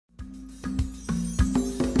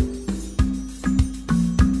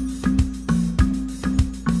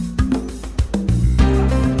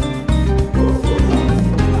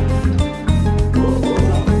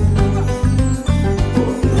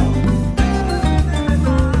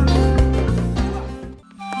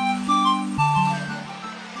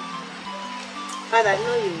Dad, I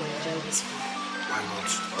know you will enjoy this food. Why not?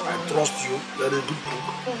 I trust you. You're a good cook.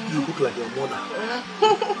 You cook like your mother.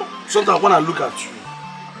 Sometimes when I look at you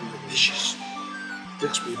and the dishes, it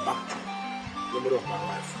takes me back to the memory of my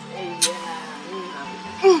life.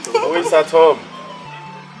 Who is at home?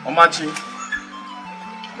 Omachi.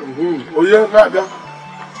 Oh yeah, right there.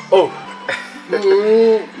 Oh.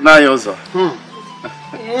 Now yours.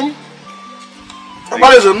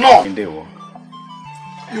 That is enough.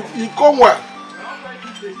 You come well.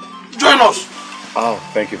 Join us. Oh,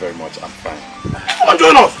 thank you very much. I'm fine. Come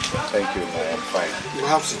join us. Thank you. I'm fine. You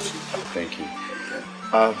have seat. Thank you.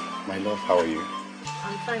 My love, how are you?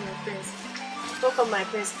 I'm fine, my prince. Welcome, my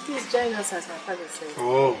prince. Please join us as my father said.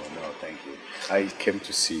 Oh. No, thank you. I came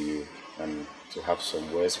to see you and to have some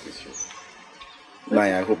words with you.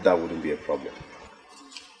 Naya, I hope that wouldn't be a problem.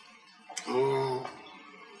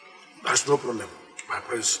 There's no problem, my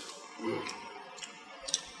prince.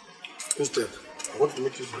 Instead, I want to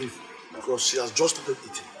make you brief because she has just started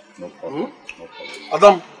eating. No problem. No problem.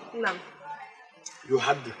 Adam, No. you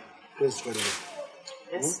had the prince very well.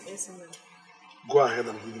 Yes, yes, ma'am. Go ahead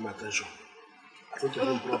and give him attention. I think you're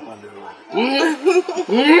doing properly.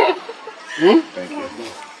 Thank you.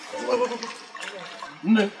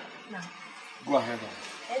 No. Go ahead.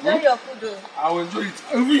 Enjoy your food, though. I will enjoy it.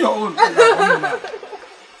 Even your own.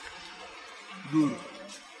 Good.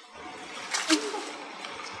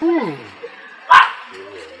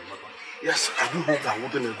 Yes, I do hope that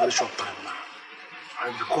within a very short time now,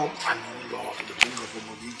 I become an in-law of the king of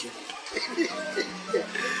Omodike.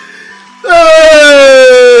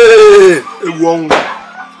 Hey!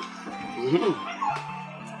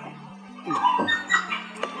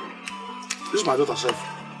 This is my daughter self.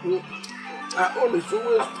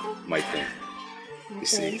 My thing. You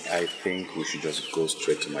see, I think we should just go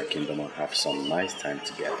straight to my kingdom and have some nice time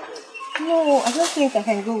together. No, I don't think I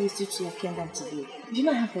can go with you to your kingdom today. You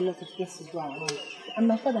know I have a lot of things to do at home. And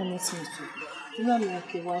my father needs me too. You know I'm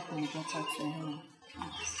like a wife and a daughter to him.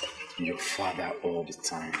 Your father all the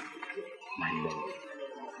time. My love.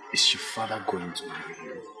 Is your father going to marry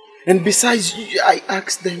you? And besides, I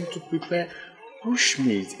asked them to prepare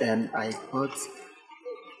bushmeat and I bought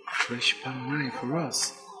fresh pan rice for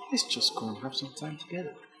us. Let's just go and have some time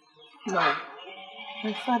together. No,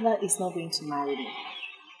 my father is not going to marry me.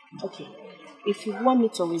 Okay, if you want me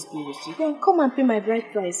to always be with you, then come and pay my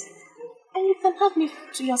bride price. And you can have me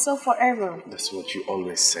to yourself forever. That's what you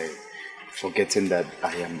always say. Forgetting that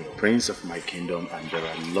I am the prince of my kingdom and there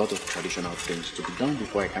are a lot of traditional things to be done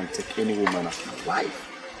before I can take any woman as my wife.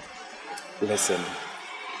 Listen,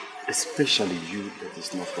 especially you that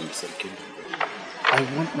is not from the same kingdom. I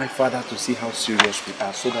want my father to see how serious we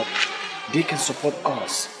are so that they can support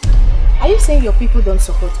us. Are you saying your people don't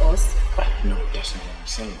support us? No, that's not what I'm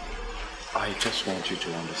saying. I just want you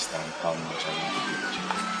to understand how much I want to be with you.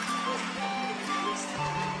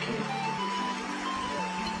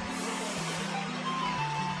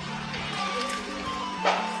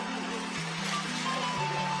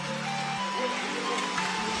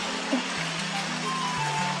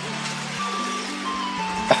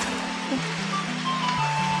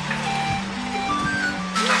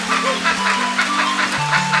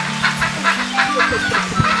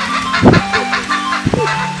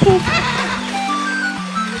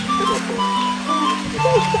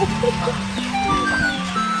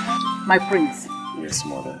 My prince. Yes,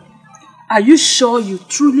 mother. Are you sure you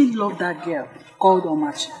truly love that girl called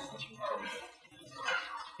Omachi?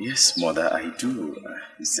 Yes, mother, I do.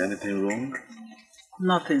 Is there anything wrong?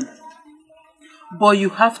 Nothing. But you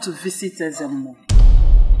have to visit Ezemo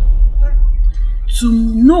to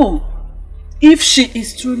know if she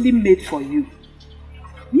is truly made for you.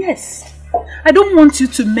 Yes. I don't want you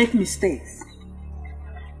to make mistakes.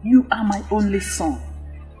 You are my only son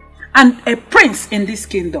and a prince in this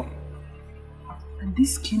kingdom. And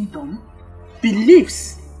this kingdom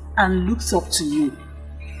believes and looks up to you.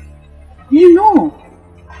 You know.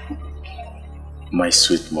 My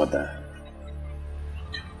sweet mother,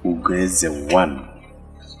 Ugo is the one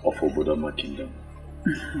of Obodoma kingdom.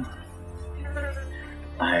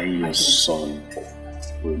 I, your son,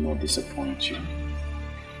 will not disappoint you.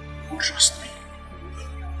 Trust me.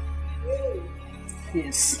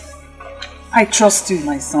 Yes. I trust you,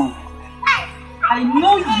 my son. I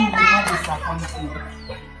know you will not disappoint me.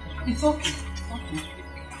 It's okay.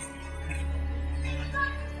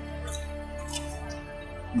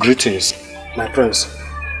 Greetings, my prince.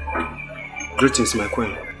 Greetings, my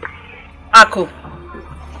queen. Ako,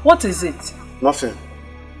 what is it? Nothing.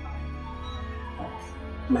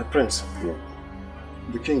 My prince,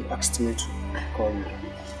 the king asked me to call you.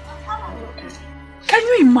 Can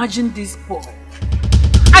you imagine this boy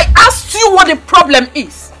I asked you what the problem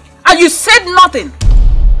is, and you said nothing.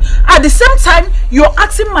 At the same time, you're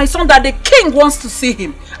asking my son that the king wants to see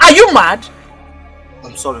him. Are you mad?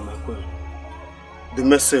 I'm sorry, my queen. The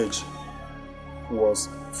message was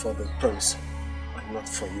for the prince and not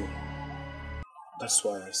for you. That's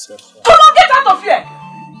why I said so. Come on, get out of here!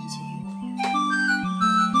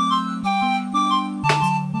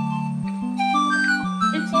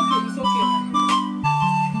 It's okay, it's okay.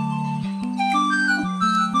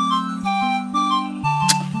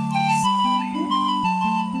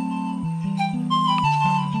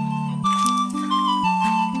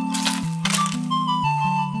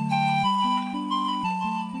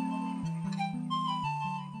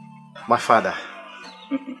 My father.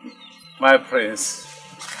 My prince,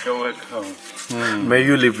 you're welcome. May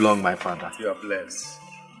you live long, my father. You are blessed.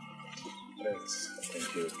 Blessed.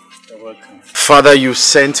 Thank you. You're welcome. Father, you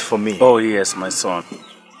sent for me. Oh yes, my son.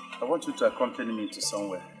 I want you to accompany me to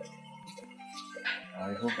somewhere.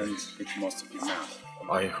 I hope. And it must be now.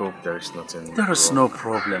 I hope there is nothing. There is no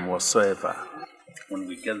problem whatsoever. When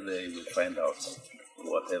we get there, you will find out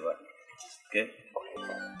whatever. Okay?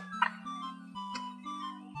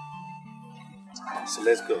 So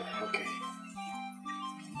let's go. Okay.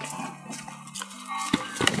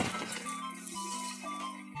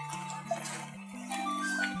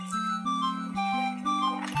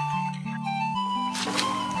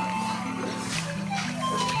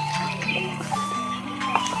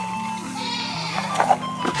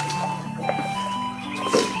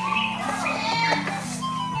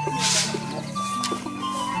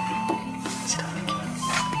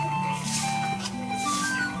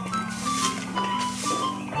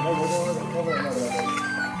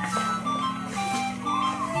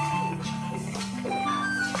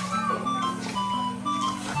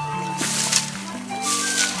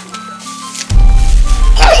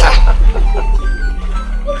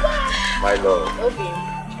 My lord. Okay.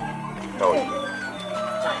 How are you?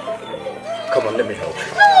 Come on, let me help you.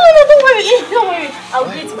 No, don't worry. Don't worry. I'll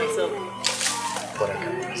do it myself. But I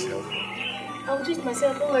can't myself. I'll do it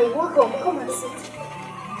myself. Don't worry. Welcome. Come and sit.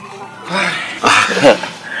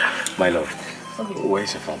 My lord. Okay.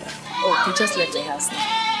 Where's your father? Oh, he just left the house now.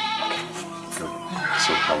 Good.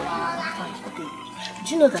 So how are you? Fine. Okay. Do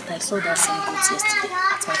you know that I saw that same goat yesterday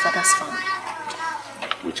at my father's farm?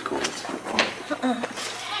 Which goat?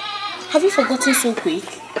 Have you forgotten so quick?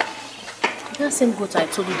 That same goat I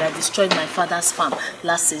told you that destroyed my father's farm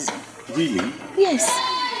last season. Really? Yes.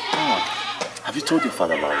 Have you told your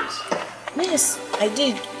father about this? Yes, I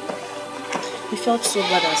did. He felt so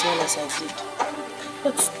bad as well as I did.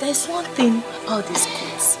 But there's one thing about these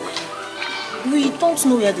goats. We don't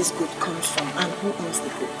know where this goat comes from and who owns the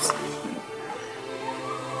goat.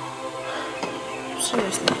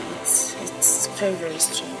 Seriously, it's very, very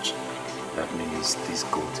strange. That means this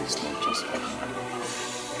goat is not just ordinary.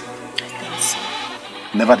 I think so.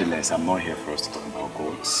 Nevertheless, I'm not here for us to talk about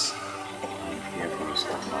goats. I'm here for us to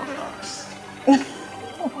talk about us.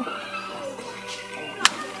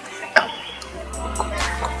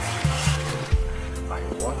 I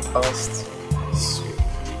want us to swim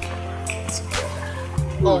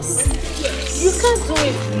together. Us? Yes. You can't do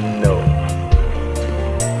it. No.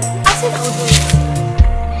 I said I would do it.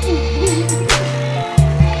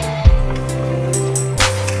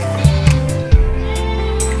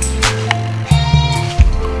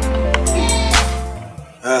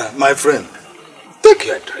 My friend, take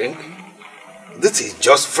your drink. This is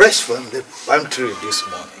just fresh from the palm tree this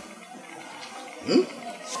morning.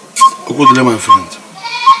 Okudile, my friend,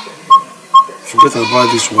 forget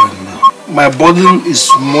about this wine now. My burden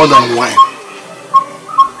is more than wine.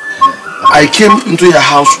 I came into your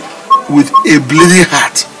house with a bleeding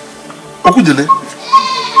heart. Okudile,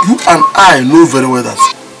 you and I know very well that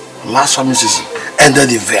last family season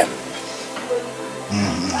ended in vain.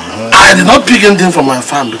 I did not pick anything from my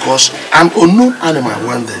farm because an unknown animal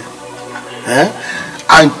went there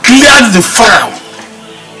and cleared the farm,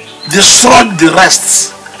 destroyed the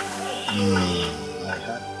rest.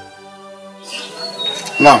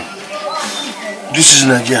 Now, this is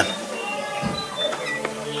Nigerian.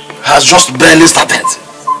 Has just barely started.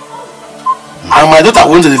 And my daughter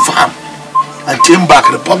went to the farm and came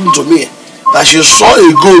back reporting to me that she saw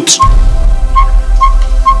a goat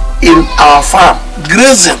in our farm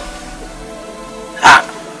grazing.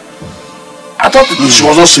 I thought she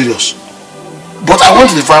was not serious. But I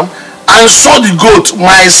went to the farm and saw the goat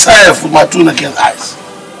myself with my two naked eyes.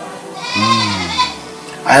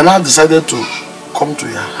 I now decided to come to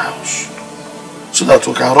your house so that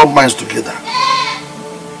we can rub minds together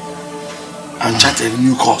and chart a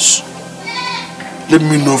new course. Let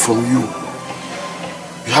me know from you.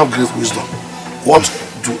 You have great wisdom. What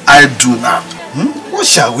do I do now? What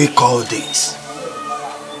shall we call this?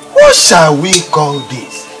 What shall we call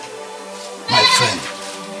this? My friend.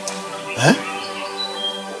 Eh?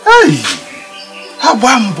 Hey!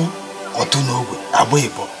 Abambo. Otunogwe.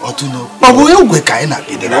 Abwebo. Otunogwe. Babu yogwe kaina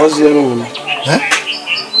bidera.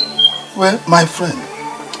 Well, my friend,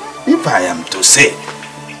 if I am to say,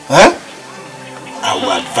 I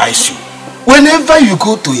will advise you, whenever you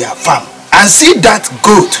go to your farm and see that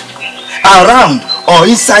goat around or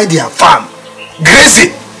inside your farm,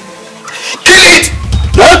 grazing, kill it!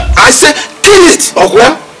 I say, kill it!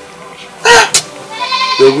 Okay?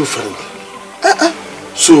 You're a good friend.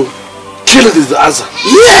 So, kill it is the answer?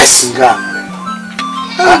 Yes!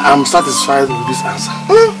 I'm satisfied with this answer.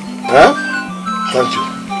 Thank you.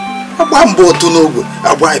 I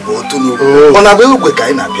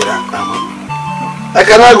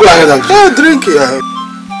cannot go ahead and drink it.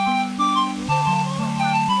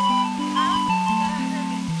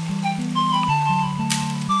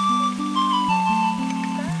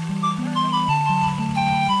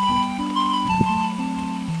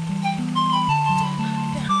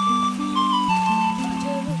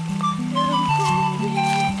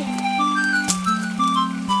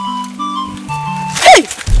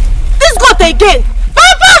 Again.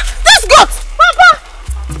 Papa! This goat! Papa!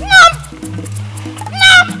 Nam!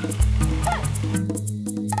 Nam!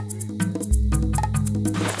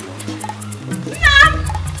 Nam!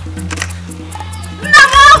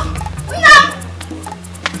 Namo! Nam!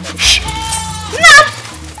 Nam!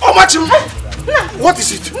 Oh, Machim! What is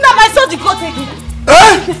it? Nam, I saw the goat again.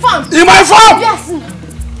 Eh? The farm. In my farm? Yes.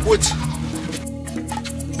 Wait.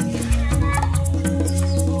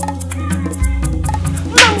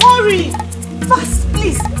 Nam, hurry! Fast,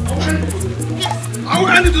 please. Yes. I will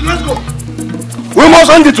end it today. Let's go. We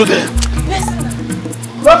must end it today. Yes.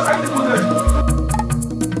 Let's end it today.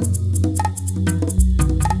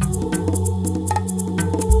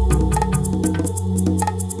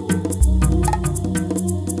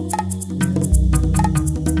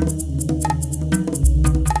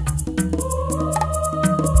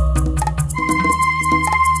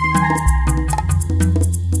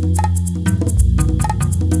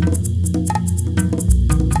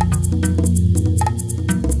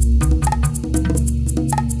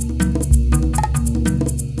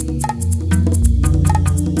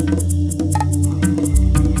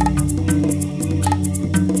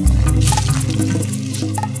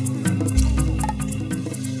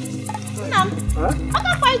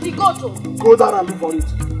 Go down and look for it.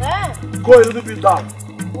 Go a little bit down.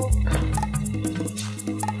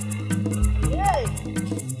 Yay.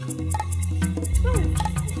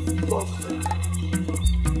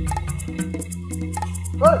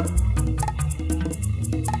 Hey.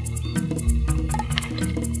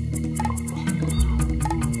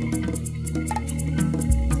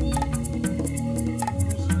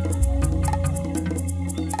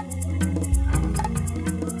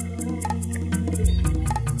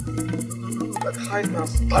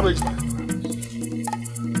 Kindness, damage my friend.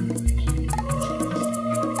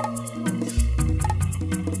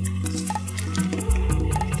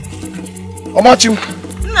 Omachim.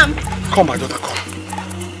 Nam. Come, my daughter, come.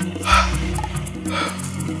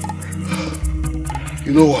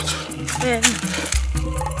 You know what?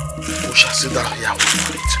 We shall sit down here and wait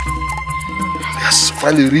for it. Yes,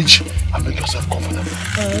 finally reach and make yourself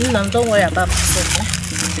comfortable. Nam, don't worry about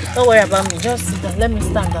myself. Don't worry about me. Just sit down. Let me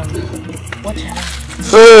stand down. Watch it.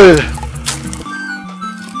 Hey!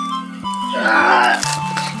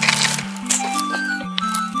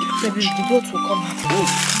 Maybe the goat will come out.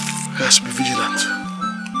 Yes, be vigilant.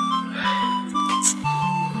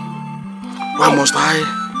 Why must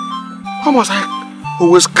I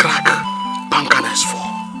always crack pancaners for?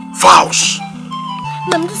 Fowls.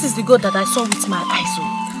 Ma'am, this is the goat that I saw with my eyes.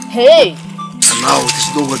 Hey! And now it is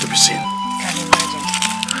nowhere to be seen. Can you imagine?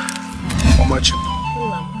 Imagine.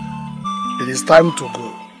 It is time to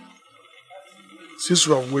go. Since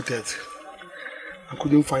we have waited and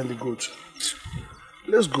couldn't find the goat,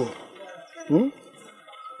 let's go.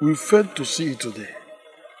 We failed to see it today.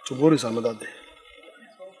 Tomorrow is another day.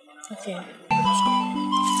 Okay. Let's go.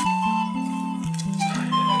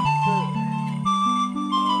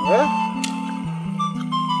 Yeah?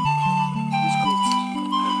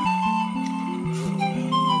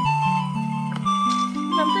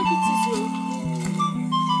 Ma'am, take it easy.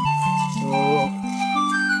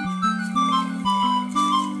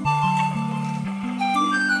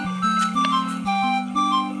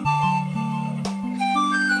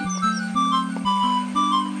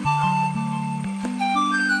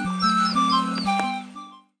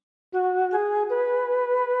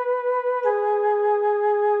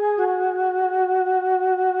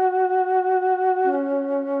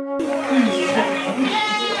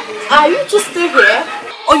 Are you to stay here?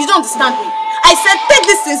 Or you don't understand me? I said take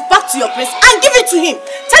these things back to your prince and give it to him.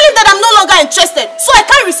 Tell him that I'm no longer interested, so I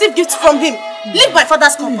can't receive gifts from him. Leave my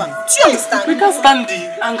father's compound. Do you understand? We can't stand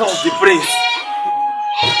the anger of the prince.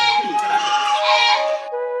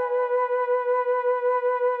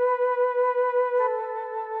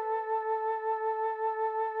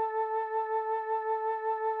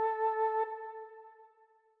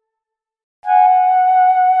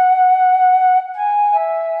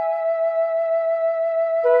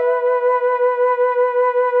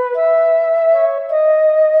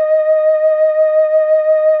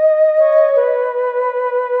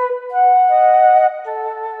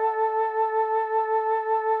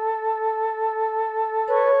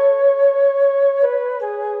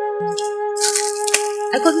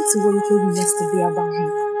 According to what you told me yesterday about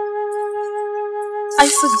him, I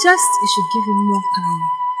suggest you should give him more time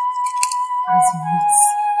as he needs.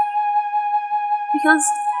 Because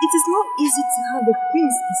it is not easy to have a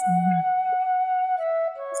prince as a man.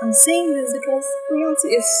 I'm saying this because royalty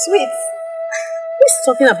is sweet. Who's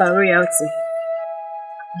talking about royalty?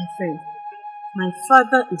 My friend, my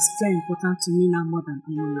father is very important to me now more than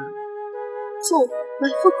anyone. So,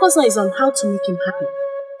 my focus now is on how to make him happy.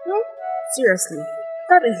 No? Seriously.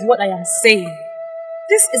 That is what I am saying.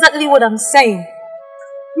 This is exactly what I'm saying.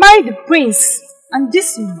 Marry the prince, and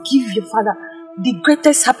this will give your father the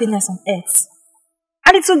greatest happiness on earth.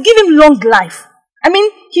 And it will give him long life. I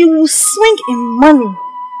mean, he will swing in money.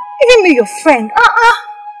 Even me, your friend.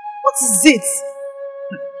 What is it?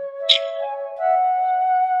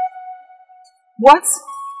 What?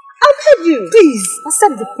 I've heard you. Please,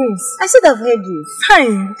 accept the prince. I said I've heard you.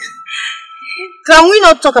 Fine. Can we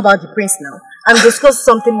not talk about the prince now and discuss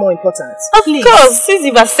something more important? Of course, since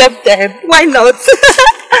you've accepted, why not?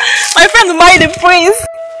 My friend will marry the prince.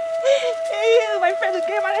 Hey, my friend will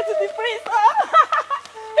get married to the prince.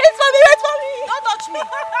 Wait for me, wait for me. Don't touch me.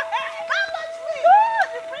 Don't touch me.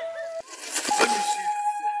 The prince. Let me see.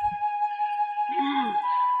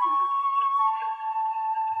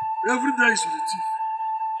 Every day is for the thief.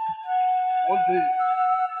 One day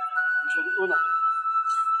is for the owner.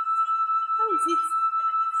 How is it?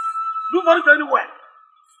 Don't find it anywhere.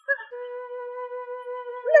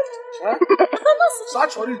 Huh?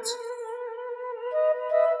 Search for it.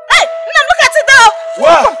 Hey, Nna, look at it now.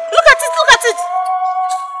 Where? Look at it, look at it.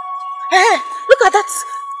 Hey, look at that.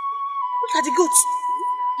 Look at the goat.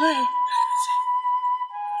 Hey.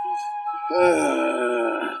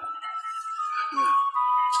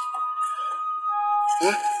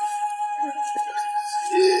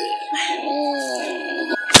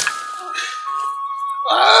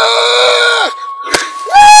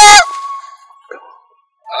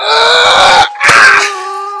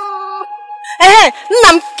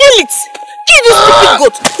 Kill it! Kill this stupid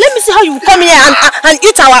goat! Let me see how you will come here and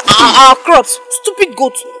eat our crops. Stupid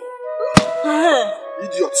goat.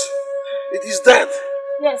 Idiot. It is dead.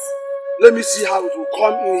 Yes. Let me see how it will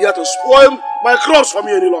come in here to spoil my crops for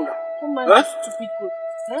me any longer. Oh my stupid goat.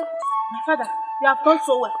 Huh? My father, you have done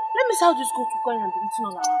so well. Let me see how this goat will come and be eating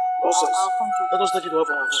on our nonsense. farm. Let us take it away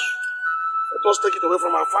from our farm. Let us take it away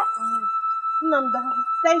from our farm. Nanda,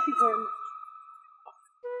 thank you very much.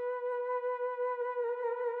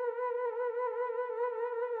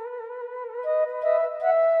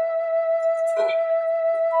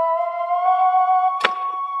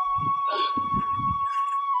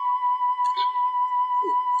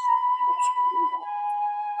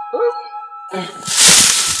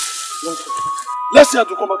 Let's see how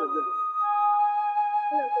to come back again.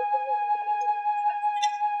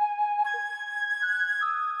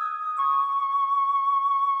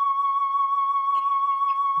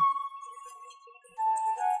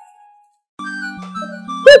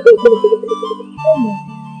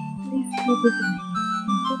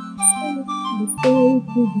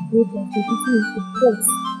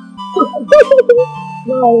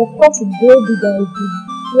 Wow, of course, baby, that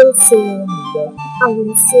you're so wonderful. I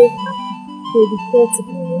will say happy to the first of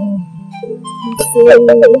all.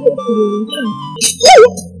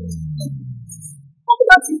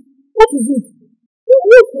 What is it?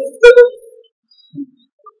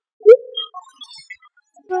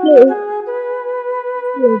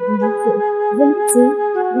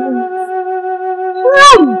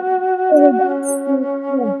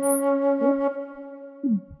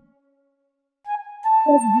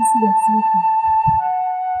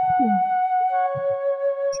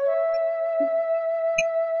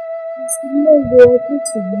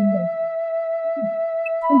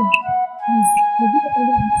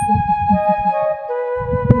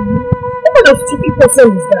 What kind of stupid person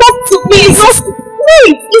is that? Talk to me! Just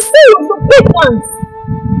wait! You say you're the big one!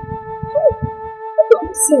 What are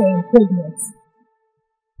you So I'm pregnant.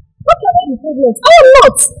 How can I be pregnant? I am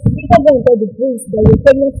not! You can't go and tell the prince that you're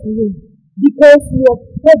pregnant for him. Because you're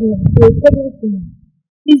pregnant for him.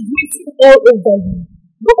 He's waiting all over you.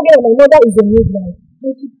 Don't forget that my mother is a midwife.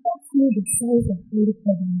 And she taught me the signs of early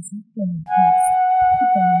pregnancy from my past.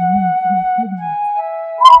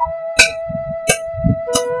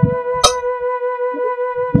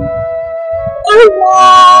 Oh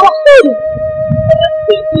wow!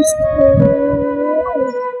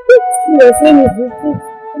 Your friend is the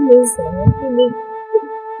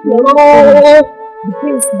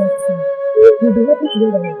prince next time. You'll be happy to know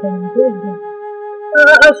that you're coming.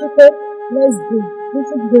 I should say, let's go. We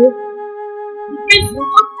should go. The prince will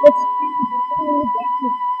not let you come.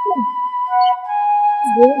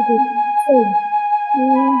 Let's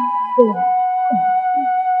go.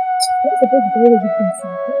 What's supposed to be a good thing?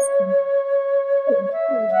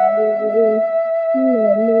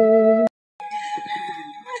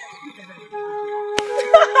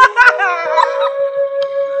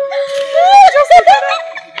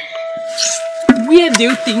 Where do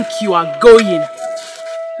you think you are going?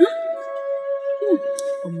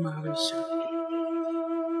 Oh, Marisha.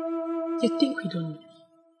 You think we don't know?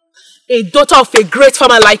 A daughter of a great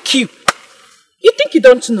farmer like you. You think you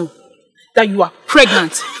don't know that you are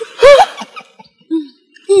pregnant?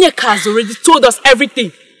 Nyeka has already told us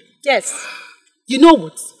everything. Yes. You know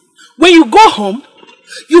what? When you go home,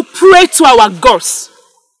 you pray to our gods.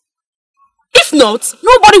 If not,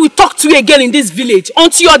 nobody will talk to you again in this village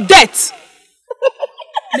until your death.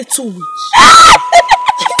 Little witch.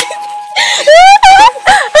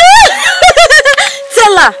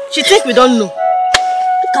 Tell her. She think we don't know.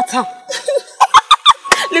 Look at her.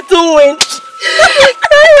 Little witch.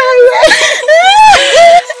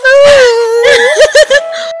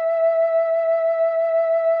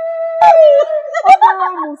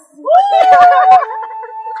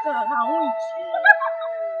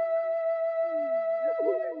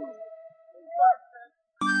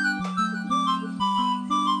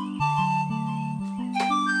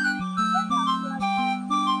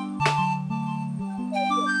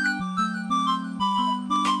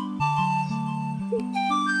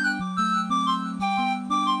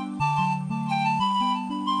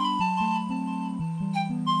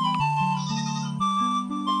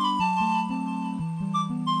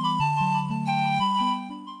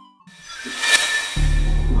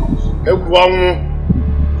 Everyone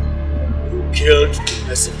who killed the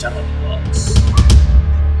messenger of the gods.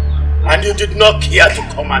 And you did not care to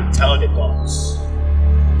come and tell the gods.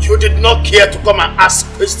 You did not care to come and ask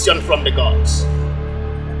questions from the gods.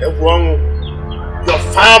 Everyone, your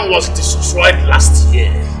farm was destroyed last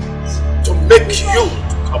year to make you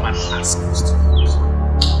to come and ask questions.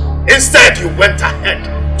 Instead, you went ahead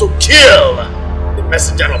to kill the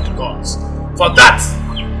messenger of the gods. For that,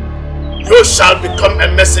 you shall become a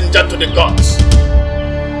messenger to the gods.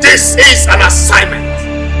 This is an assignment.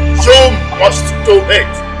 You must do it,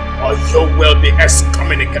 or you will be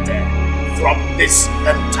excommunicated from this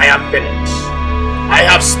entire village. I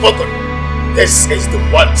have spoken. This is the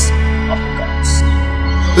words of the gods.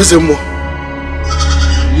 Listen more.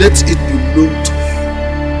 Let it be known to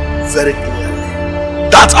you very clearly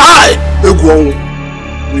that I, Egwon,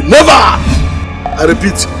 will never, I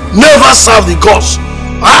repeat, never serve the gods.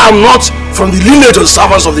 I am not from the lineage of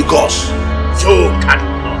servants of the gods. You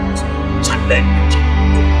cannot challenge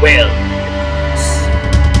the will of the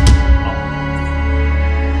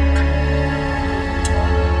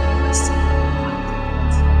gods.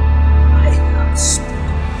 I have spoken.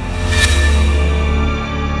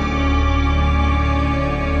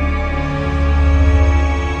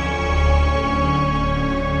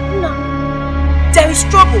 No. There is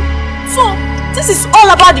trouble. So, this is all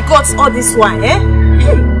about the gods all this while, eh?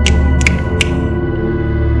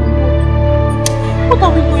 What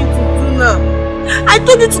are we going to do now? I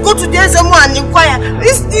told you to go to the SMO and inquire.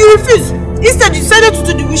 You refused. Instead, you decided to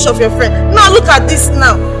do the wish of your friend. Now look at this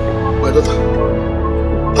now. My daughter,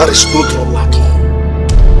 there is no trouble at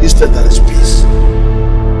all. Instead, there is peace.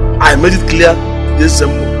 I made it clear to the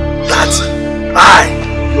SMO that I,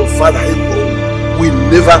 your father, will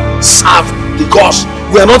never serve the gods.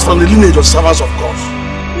 We are not from the lineage of servants of gods.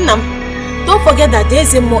 Nam, don't forget that the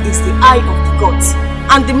SMO is the eye of the gods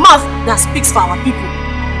and the mouth that speaks for our people.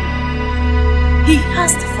 He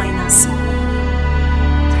has the final say.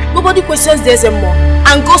 Nobody questions the SMO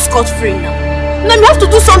and goes scot-free now. Now you have to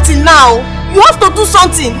do something now. You have to do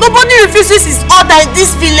something. Nobody refuses his order in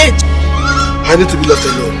this village. I need to be left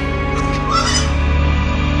alone.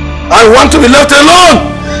 I want to be left alone!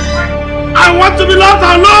 I want to be left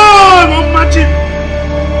alone, Omachi!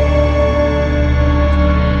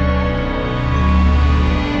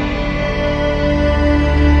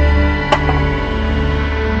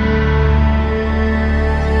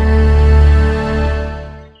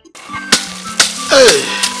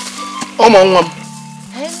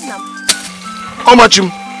 How much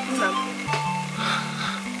him?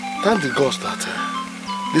 Thank the gods that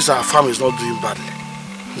this our farm is not doing badly.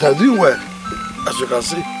 They are doing well, as you can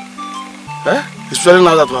see. It's very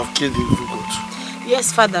nice that we have killed the evil goat.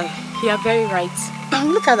 Yes, Father, you are very right.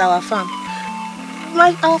 Look at our farm.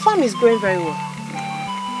 Our farm is growing very well.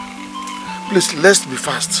 Please, let's be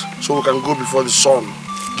fast so we can go before the sun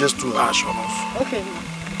gets too harsh on us. Okay.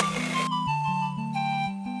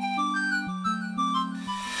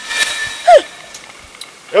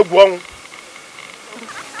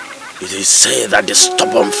 It is said that the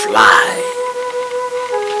stubborn fly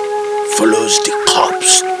follows the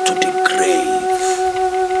corpse to the grave.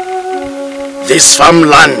 This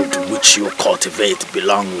farmland which you cultivate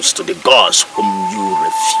belongs to the gods whom you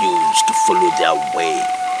refuse to follow their way.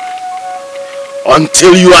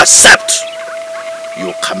 Until you accept,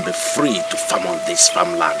 you can be free to farm on this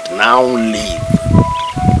farmland. Now leave.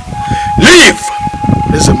 Leave!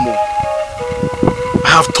 Listen, Mo.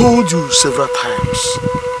 I have told you several times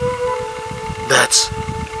that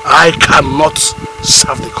I cannot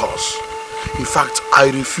serve the gods. In fact, I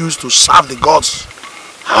refuse to serve the gods.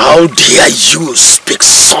 How dare you speak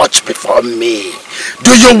such before me?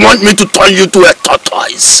 Do you want me to turn you to a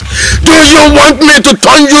tortoise? Do you want me to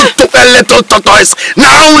turn you to a little tortoise?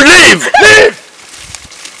 Now leave! Leave!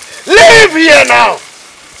 Leave here now!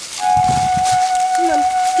 Mom,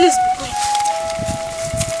 please be quiet.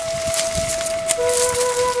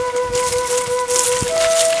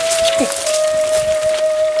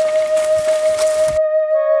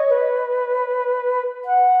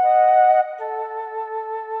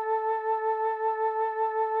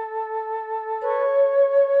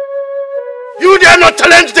 You dare not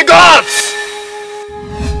challenge the gods!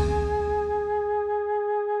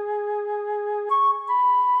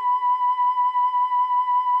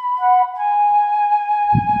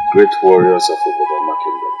 Great warriors of Obama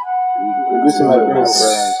Kingdom. This is my prince.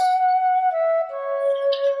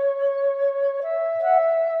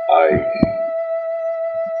 I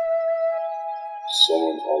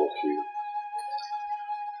summon all of you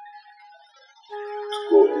to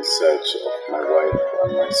go in search of my wife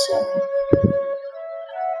and my son.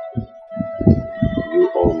 You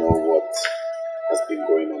all know what has been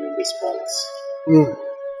going on in this palace.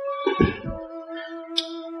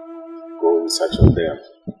 Go in search of them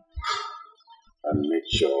and make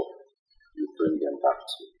sure you bring them back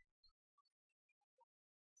to me.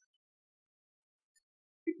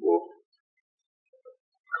 People,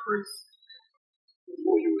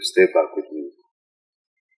 or you will stay back with me.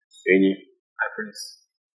 Any,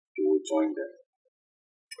 you will join them.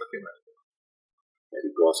 Okay, man. May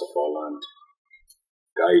the gods of our land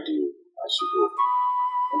guide you as you go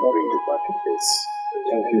and bring you back in peace.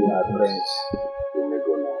 Thank you, my prince. You may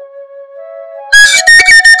go now.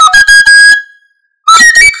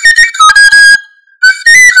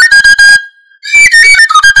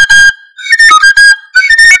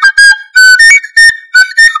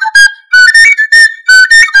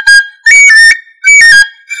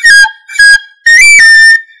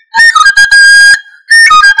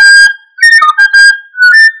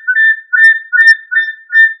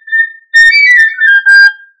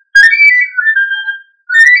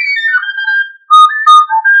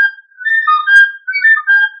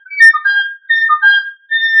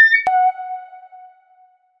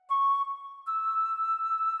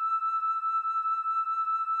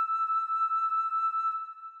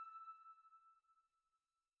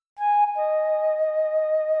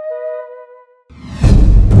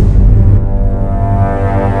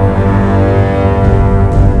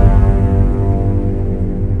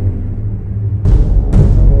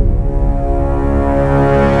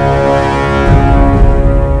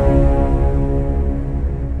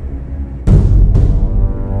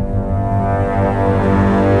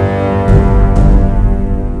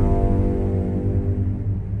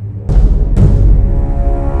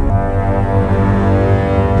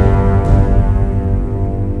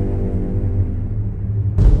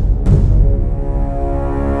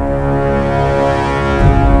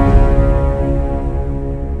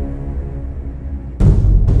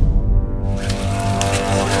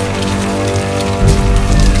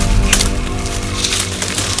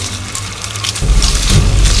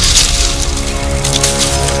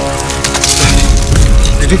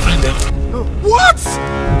 Did you find them? No. What?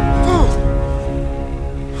 Oh.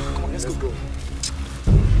 Come on, let's go.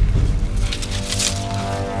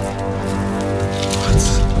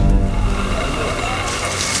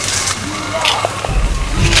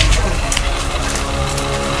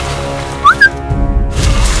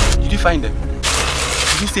 Did you find them?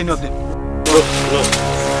 Did you see any of them? No.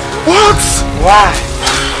 What? Why?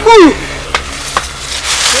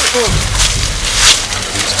 I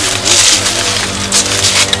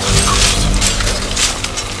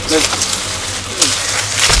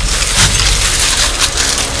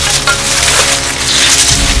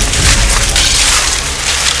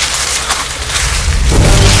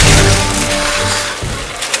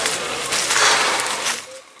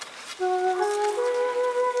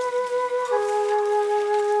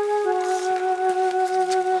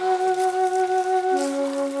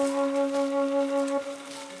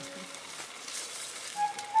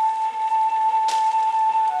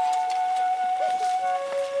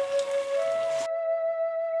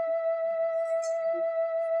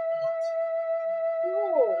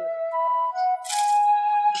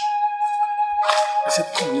said,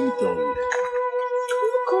 come, let me tell you.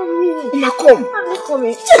 I'm not coming. Come. I'm not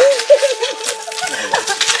coming.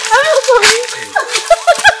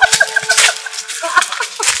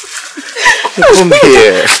 Come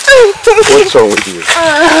here. What's wrong with you?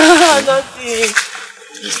 Nothing.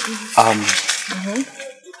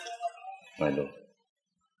 Milo,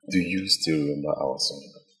 do you still remember our song?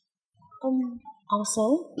 Our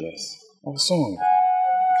song? Yes, our song.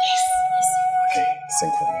 Yes. Okay,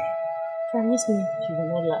 sing for me. Promise me you will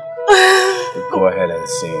not laugh. Go ahead and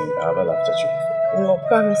sing. I haven't laughed at you before. No,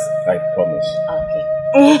 promise. I promise. Okay.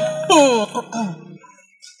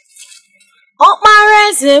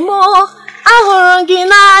 Okparezemo, ahụrụ gị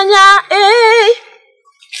n'anya,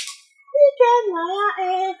 Ike na ya,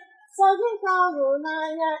 sọ gị ka ọ hụrụ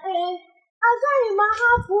n'anya, Agaghị m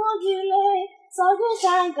ahapụ gị, sọ gị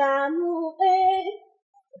ka m ga-anụ,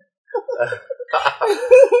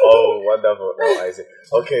 Oh, wonderful. Now I see.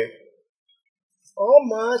 Okay.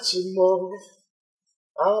 Ọmachimo,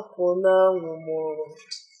 apụnanwụmo.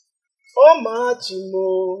 Ọmachimo,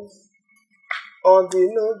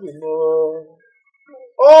 ọdịnobimo.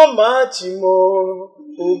 Ọmachimo,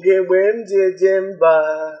 ugegbe m jeje mba.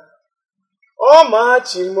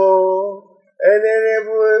 Ọmachimo,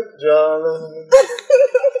 enerebu jọrọ.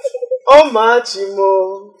 Ọmachimo,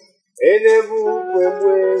 enebu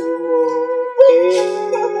kwegberumo.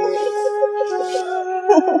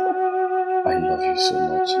 I love you so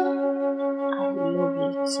much. I love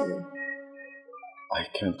you too. I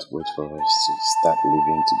can't wait for us to start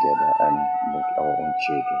living together and make our own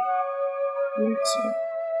children. Me too.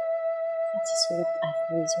 That is what I've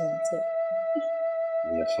always wanted.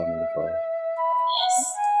 We are family forever. Yes.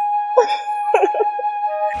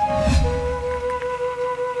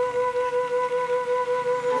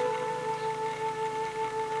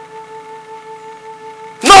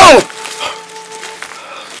 No!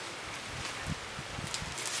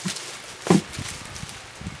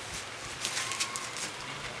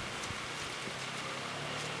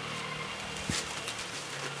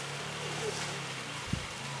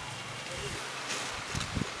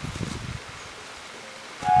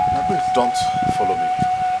 Don't follow me.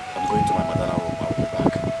 I'm going to my maternal room. I'll be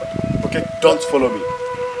back. Okay? Don't follow me.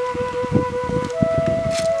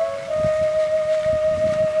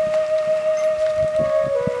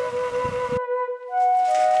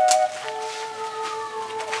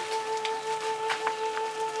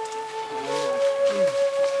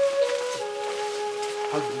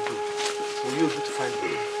 How did you do? Were you able to find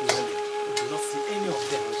them? No. We did not see any of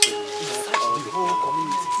them. We searched the whole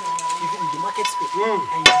community, even in the market space, and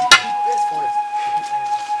the best forest.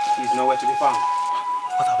 He's nowhere to be found.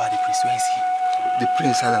 What about the priest? Where is he? The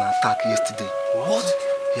prince had an attack yesterday. What?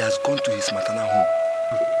 He has gone to his maternal home.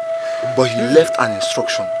 But he left an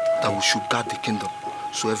instruction that we should guard the kingdom.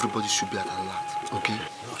 So everybody should be at alert. Okay?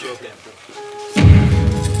 Okay.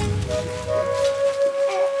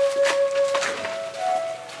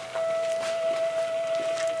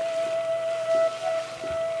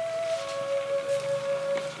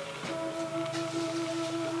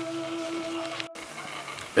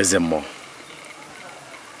 Ezemo,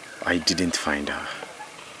 I didn't find her.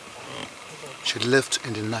 She left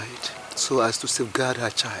in the night so as to safeguard her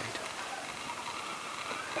child.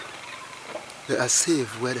 They are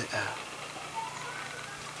safe where they are.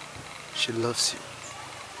 She loves you.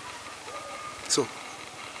 So,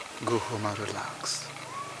 go home and relax.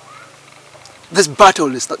 This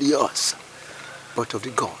battle is not yours, but of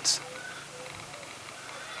the gods.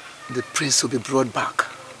 The prince will be brought back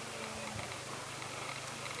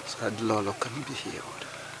so that Lolo can be healed.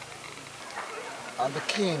 And the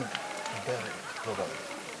king buried, probably.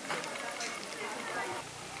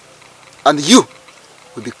 And you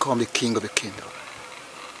will become the king of the kingdom.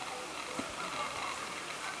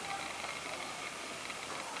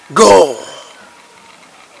 Go!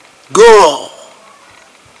 Go!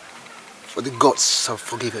 For the gods have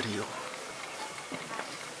forgiven you.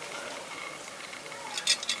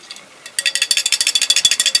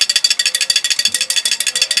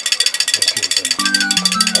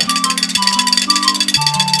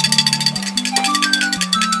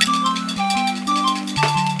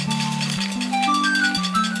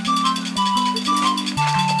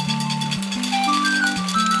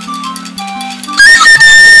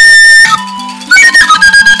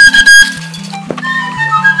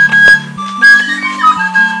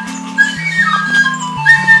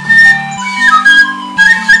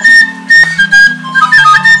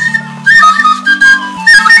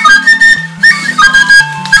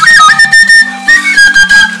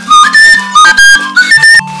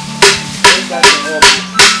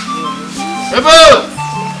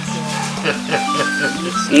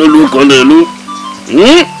 No look on the look.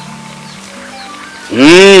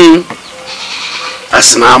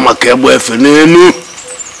 Asna makebo efenenu.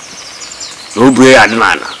 No bre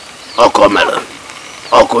adnana. Oko melo.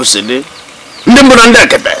 Oko sede. Ndimbo nda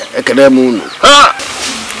ekede mu no.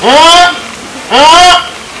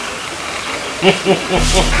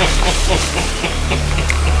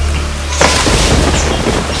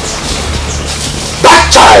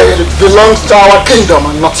 That child belongs to our kingdom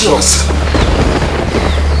and not yours.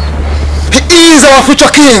 He is our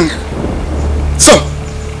future king. So,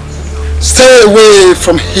 stay away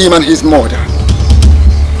from him and his mother.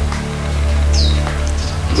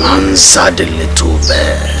 Answer the little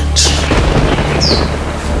bird.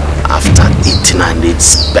 After eating and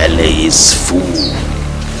its belly is full,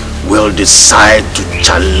 will decide to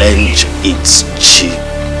challenge its chief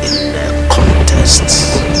in a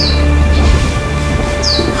contest.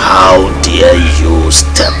 How dare you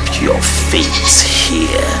step your feet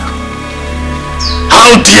here?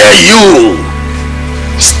 How dare you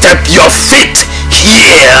step your feet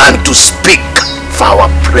here and to speak for our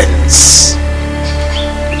prince?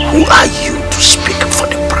 Who are you to speak for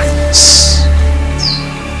the prince?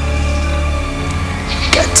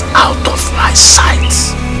 Get out of my sight.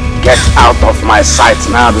 Get out of my sight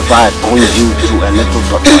now before I turn you to a little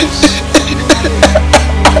tortoise.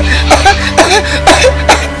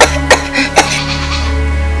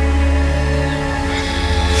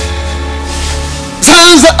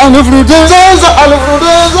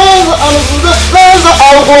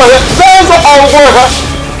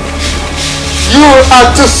 You are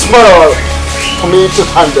too small for me to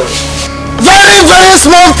handle. Very, very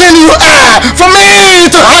small thing you are for me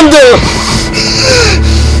to handle.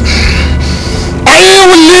 I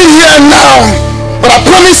will leave here now, but I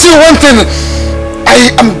promise you one thing. I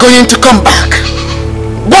am going to come back.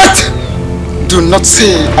 But do not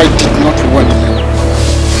say I did not warn you.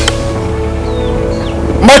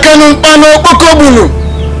 Makanu pano okobulu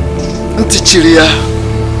ntichiria.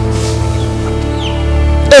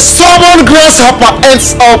 A stubborn grasshopper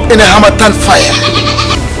ends up in a Hamatan fire.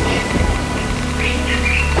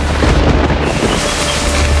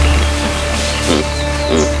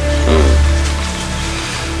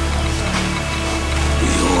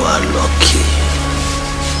 You are lucky.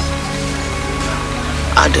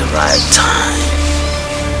 At the right time,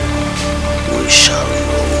 we shall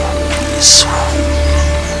know who is who.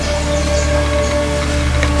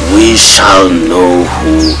 We shall know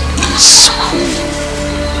who is who.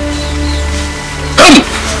 Come!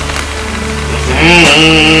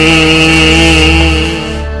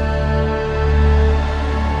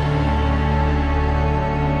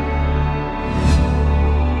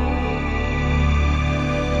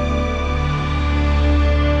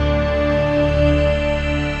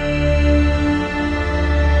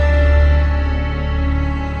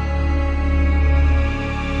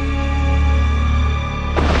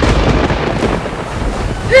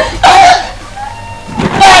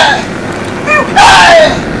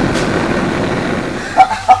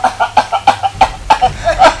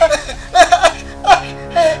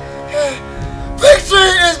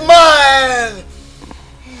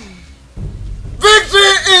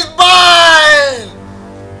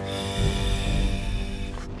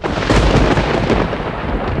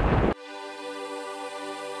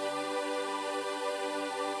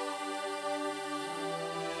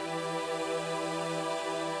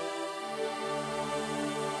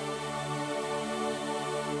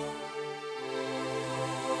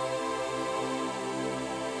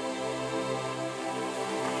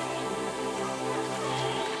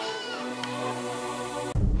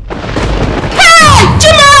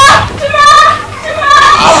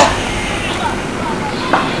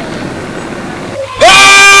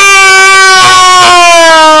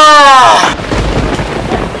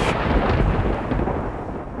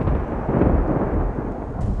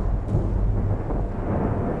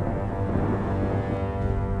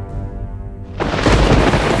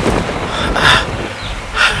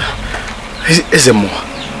 Ezemo,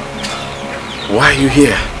 why are you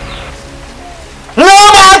here?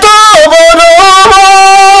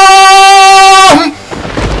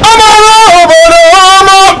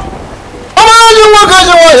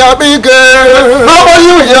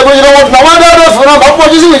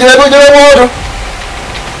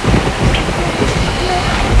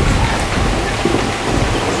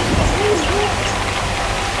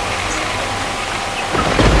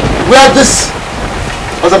 Wear this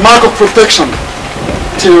as a mark of protection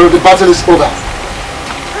till the battle is over.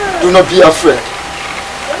 Do not be afraid.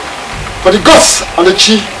 For the gods and the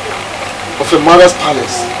chi of a mother's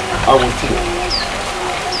palace are with you.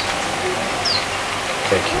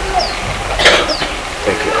 Thank you.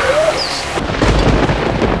 Thank you.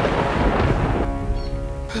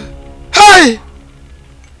 Hey!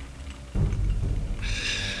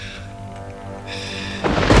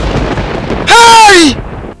 Hey!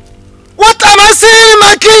 What am I seeing in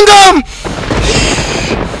my kingdom?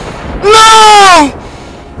 No!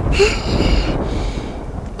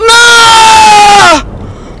 No!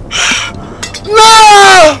 No!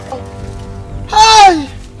 Hey!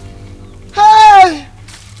 Hey!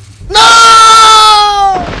 No!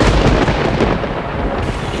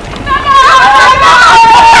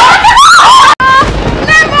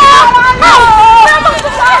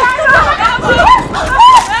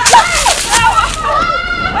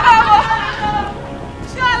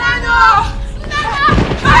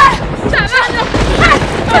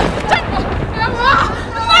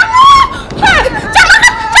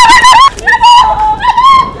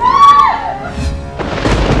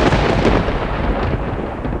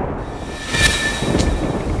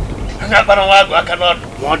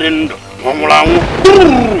 Modern,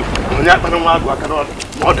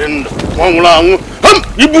 modern,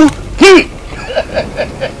 Ibu.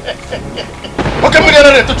 Okay, we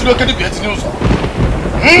are to look at the news.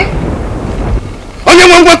 Onye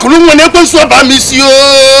mwa kulungu ne kwenso ba misio.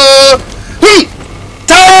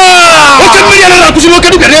 Ta! Okay, we are to look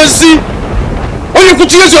at the nsi. Onye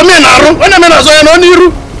kuchiye so me na aro, onye me na zo ya no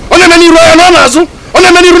niru. Onye me niru ya no nazu.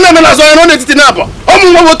 Onye me niru na me na zo ya no netiti na abo.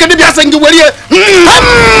 Omu nwa woke de bia sengi were.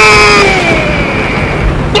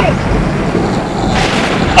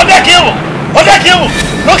 Oda kiwo.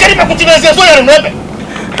 No keri me kuchiye zo ya no ebe.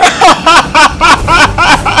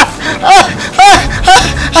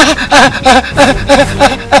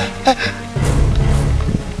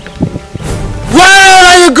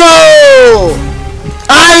 Wherever you go,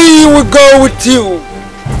 I will go with you.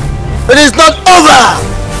 It is not over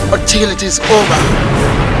until it is over.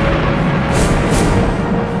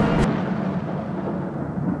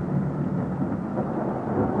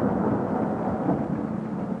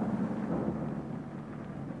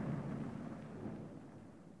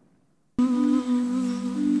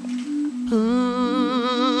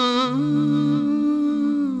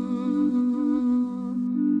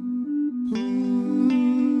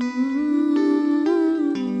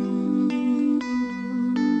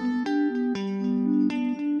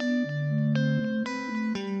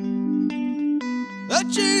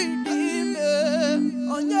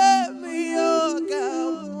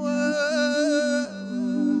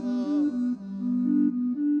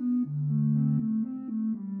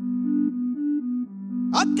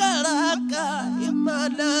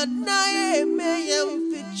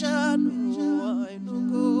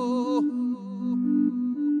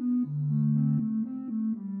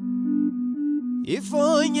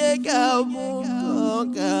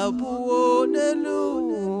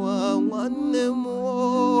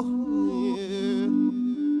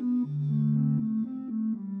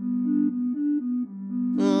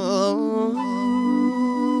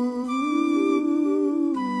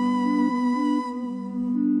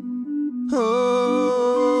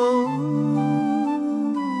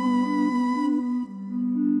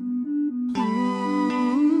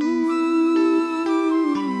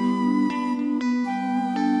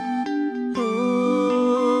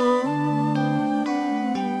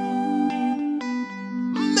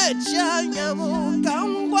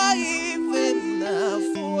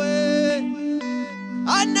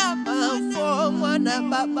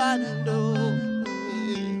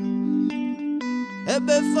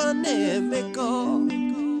 Ebe fane meko